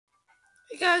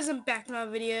Guys, I'm back in my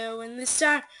video, and this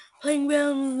time playing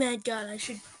Realm of Mad God. I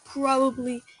should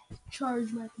probably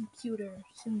charge my computer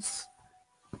since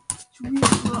it's really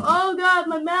slow. Oh god,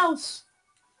 my mouse!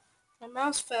 My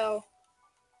mouse fell.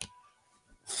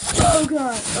 Oh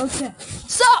god, okay.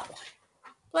 So,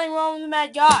 playing Realm of the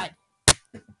Mad God.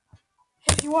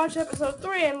 If you watch episode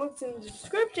 3 and looked in the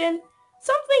description,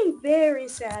 something very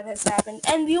sad has happened.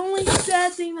 And the only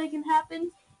sad thing that can happen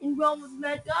in Realm of the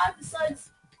Mad God, besides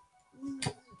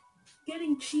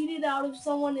getting cheated out of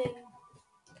someone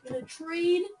in a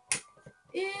trade,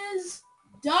 is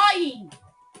dying.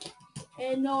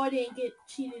 And no, I didn't get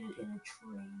cheated in a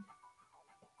trade.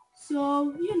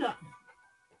 So, you know.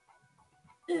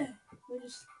 We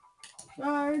just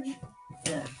charge.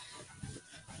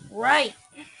 Right.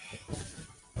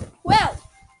 Well,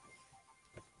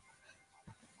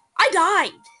 I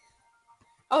died.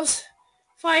 I was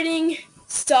fighting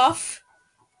stuff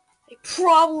I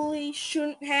probably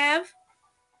shouldn't have.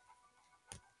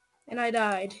 And I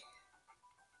died.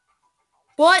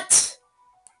 But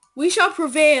we shall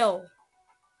prevail,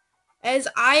 as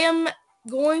I am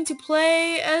going to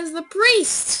play as the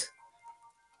priest.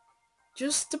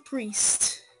 Just the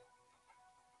priest.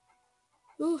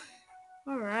 Ooh,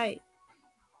 alright.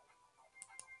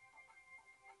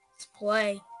 Let's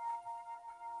play.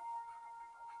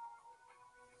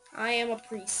 I am a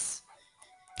priest.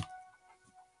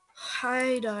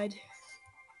 I died.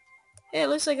 Hey, at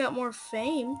least I got more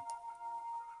fame.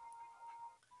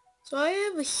 So I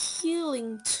have a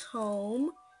healing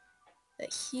tome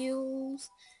that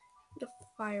heals with a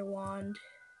fire wand.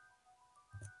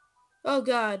 Oh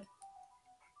god.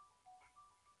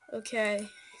 Okay.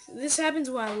 This happens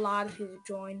when a lot of people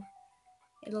join.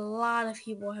 And a lot of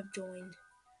people have joined.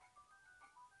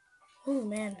 Oh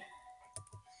man.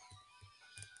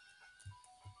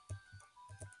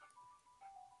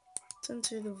 Let's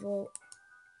enter the vault.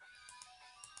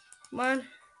 Come on.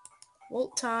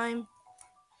 Vault time.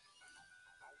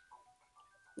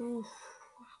 Ooh.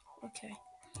 Okay.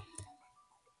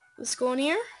 Let's go in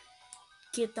here.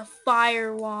 Get the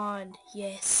fire wand.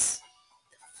 Yes.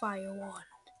 The fire wand.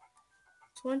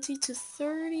 20 to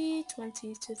 30.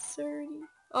 20 to 30.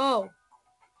 Oh.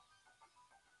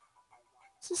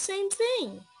 It's the same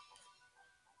thing.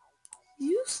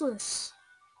 Useless.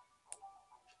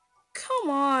 Come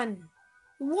on.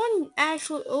 One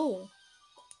actual... Oh.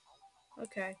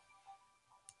 Okay.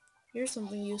 Here's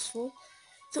something useful.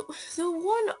 The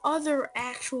one other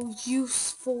actual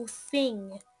useful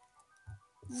thing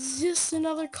is just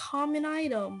another common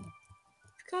item.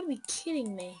 You've got to be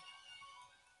kidding me.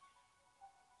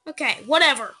 Okay,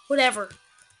 whatever.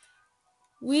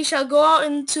 We shall go out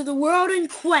into the world in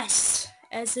quest,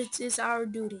 as it is our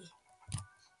duty.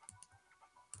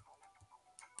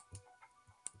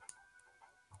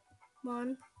 Come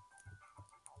on.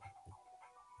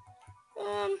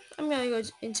 I'm gonna go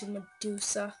into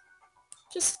Medusa.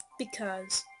 Just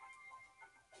because.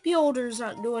 Beholder's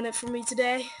not doing it for me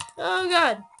today. Oh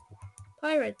god.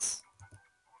 Pirates.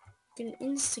 You can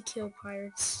insta-kill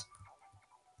pirates.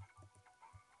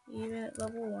 Even at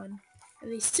level 1.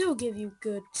 And they still give you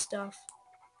good stuff.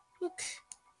 Look.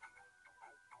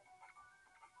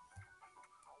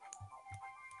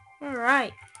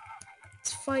 Alright.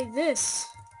 Let's fight this.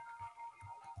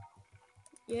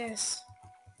 Yes.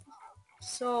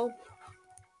 So,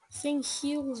 thing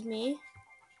heals me.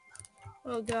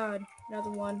 Oh god,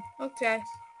 another one. Okay.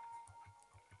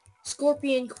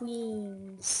 Scorpion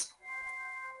Queens.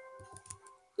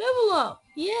 Level up!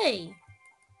 Yay!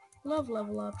 Love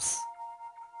level ups.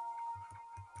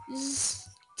 Just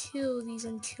kill these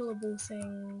unkillable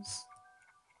things.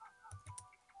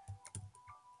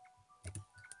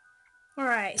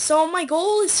 Alright, so my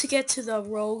goal is to get to the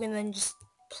rogue and then just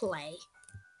play.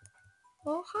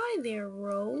 Oh, hi there,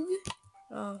 rogue.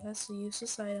 Oh, that's a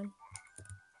useless item.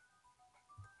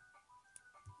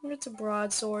 It's a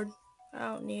broadsword. I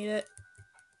don't need it.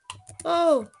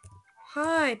 Oh,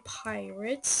 hi,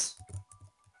 pirates.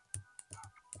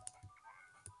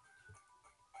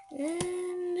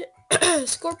 And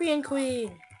Scorpion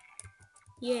Queen.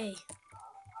 Yay.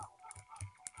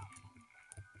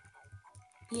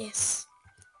 Yes.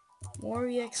 More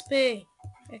EXP.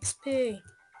 XP.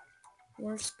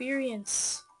 More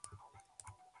experience.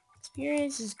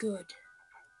 Experience is good.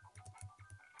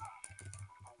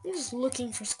 I'm just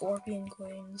looking for Scorpion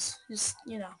Queens. Just,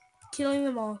 you know, killing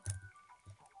them all.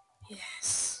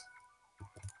 Yes.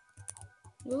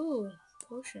 Ooh,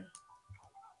 potion.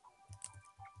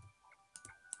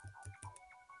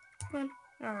 Come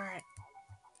on. Alright.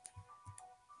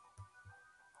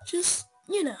 Just,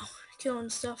 you know,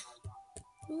 killing stuff.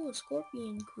 Ooh,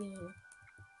 Scorpion Queen.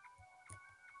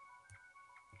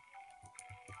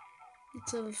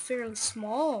 It's a fairly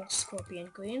small scorpion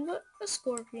queen, but a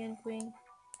scorpion queen.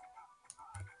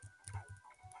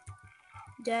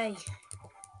 Die.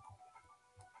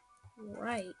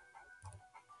 Right.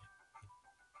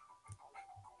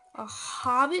 A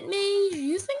hobbit mage?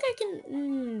 You think I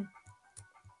can...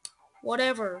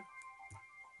 whatever.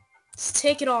 Let's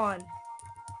take it on.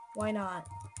 Why not?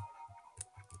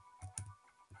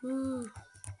 Ooh,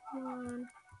 come on.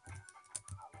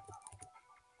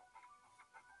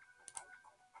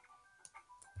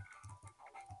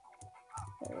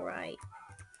 Alright.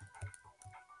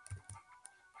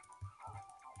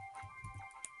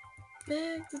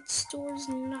 Bag that stores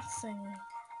nothing.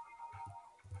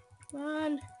 Come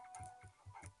on.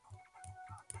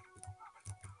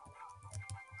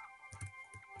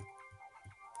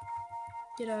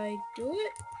 Did I do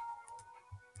it?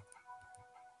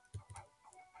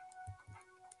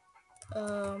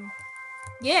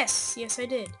 Yes, I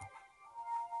did.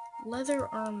 Leather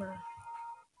armor.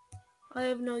 I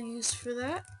have no use for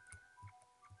that.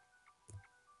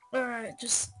 Alright,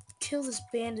 just kill this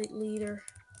bandit leader.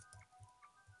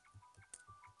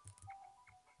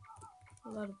 A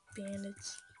lot of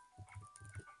bandits.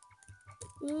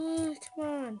 Ooh, come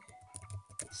on.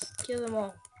 Just kill them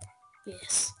all.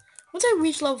 Yes. Once I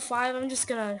reach level 5, I'm just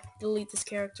gonna delete this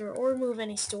character or remove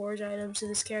any storage items to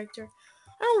this character.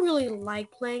 I don't really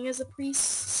like playing as a priest.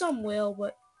 Some will,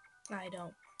 but I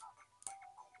don't.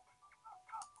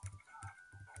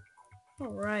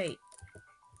 Alright.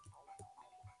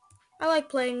 I like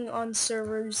playing on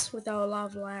servers without a lot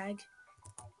of lag.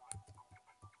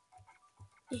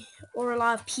 Or a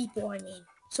lot of people, I mean.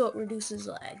 So it reduces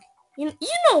lag. You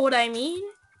know what I mean,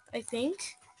 I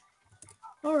think.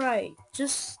 Alright,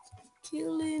 just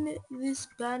killing this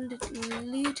bandit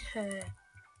leader.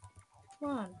 Come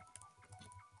on.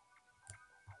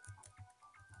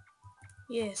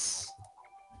 Yes.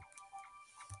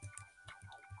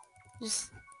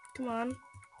 Just, come on.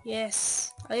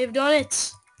 Yes, I have done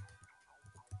it.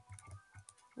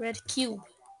 Red cube.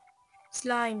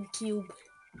 Slime cube.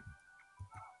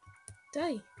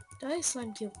 Die. Die,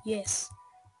 slime cube. Yes.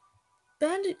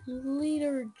 Bandit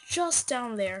leader just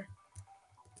down there.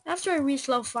 After I reach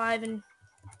level 5 and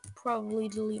probably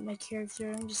delete my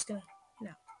character, I'm just gonna,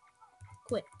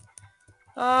 quit.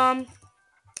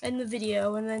 End the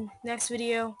video, and then next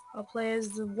video, I'll play as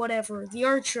the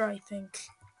archer, I think.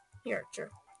 The archer.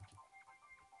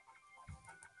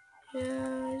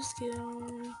 Yeah, just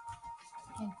kidding.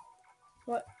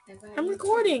 What? I'm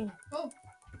recording. Oh.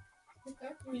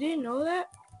 Okay. You didn't know that?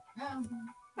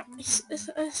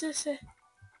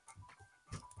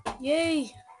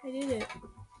 Yay! I did it.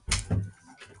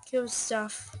 Kill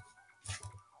stuff.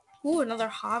 Ooh, another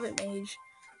hobbit mage.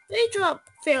 They drop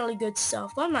fairly good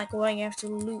stuff, but I'm not going after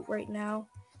loot right now.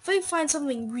 If I find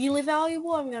something really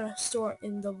valuable, I'm gonna store it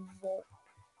in the vault.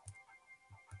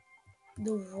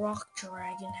 The rock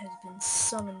dragon has been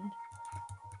summoned.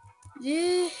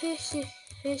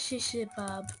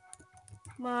 Bob.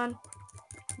 Come on.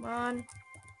 Come on.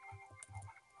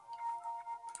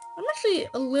 I'm actually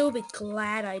a little bit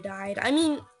glad I died. I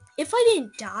mean, if I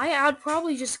didn't die, I'd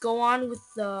probably just go on with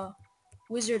the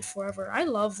wizard forever. I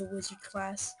love the wizard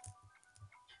class.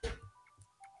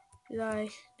 Did I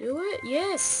do it?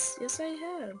 Yes. Yes, I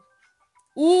have.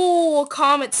 Ooh, a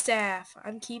comet staff.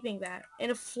 I'm keeping that.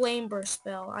 And a flame burst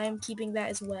spell. I am keeping that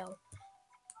as well.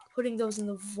 Putting those in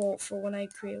the vault for when I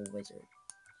create a wizard.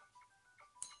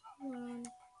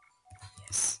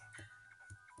 Yes.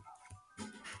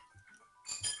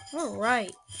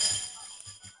 Alright.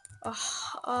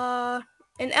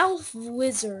 An elf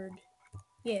wizard.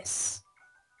 Yes.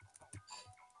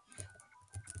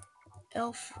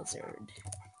 Elf wizard.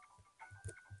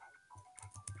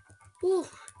 Ooh.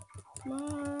 Come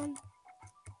on.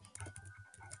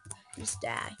 Just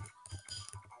die.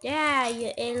 Die,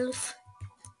 you elf.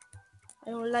 I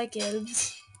don't like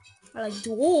elves. I like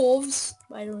dwarves,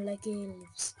 but I don't like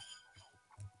elves.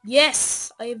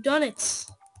 Yes! I have done it!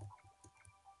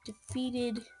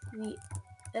 Defeated the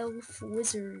elf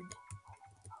wizard.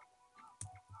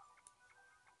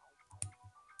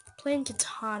 Playing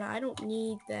katana, I don't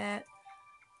need that.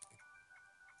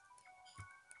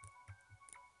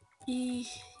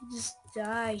 Just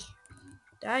die.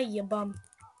 Die, you bum.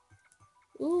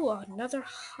 Ooh, another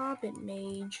hobbit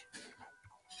mage.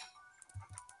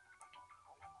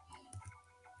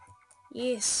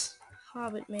 Yes,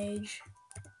 hobbit mage.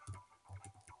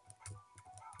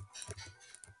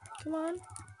 Come on.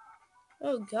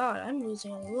 Oh god, I'm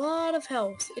losing a lot of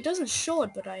health. It doesn't show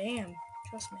it, but I am.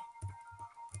 Trust me.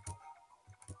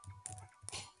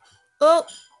 Oh!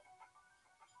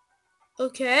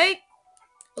 Okay.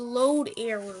 A load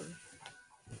error.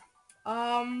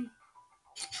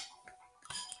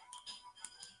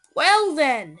 Well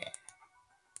then.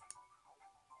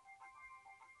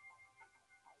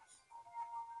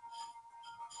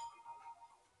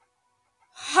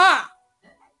 Huh.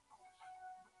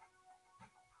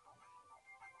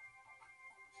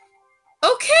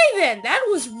 Okay then, that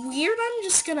was weird. I'm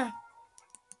just gonna...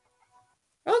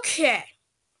 Okay.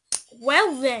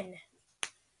 Well then.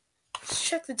 Let's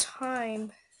check the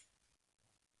time.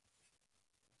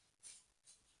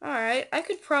 Alright, I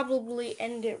could probably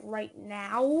end it right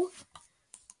now.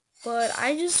 But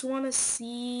I just want to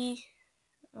see...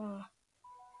 Alright,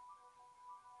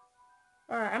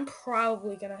 I'm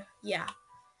probably gonna... Yeah.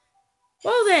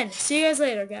 Well then, see you guys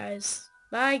later, guys.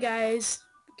 Bye, guys.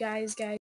 Guys.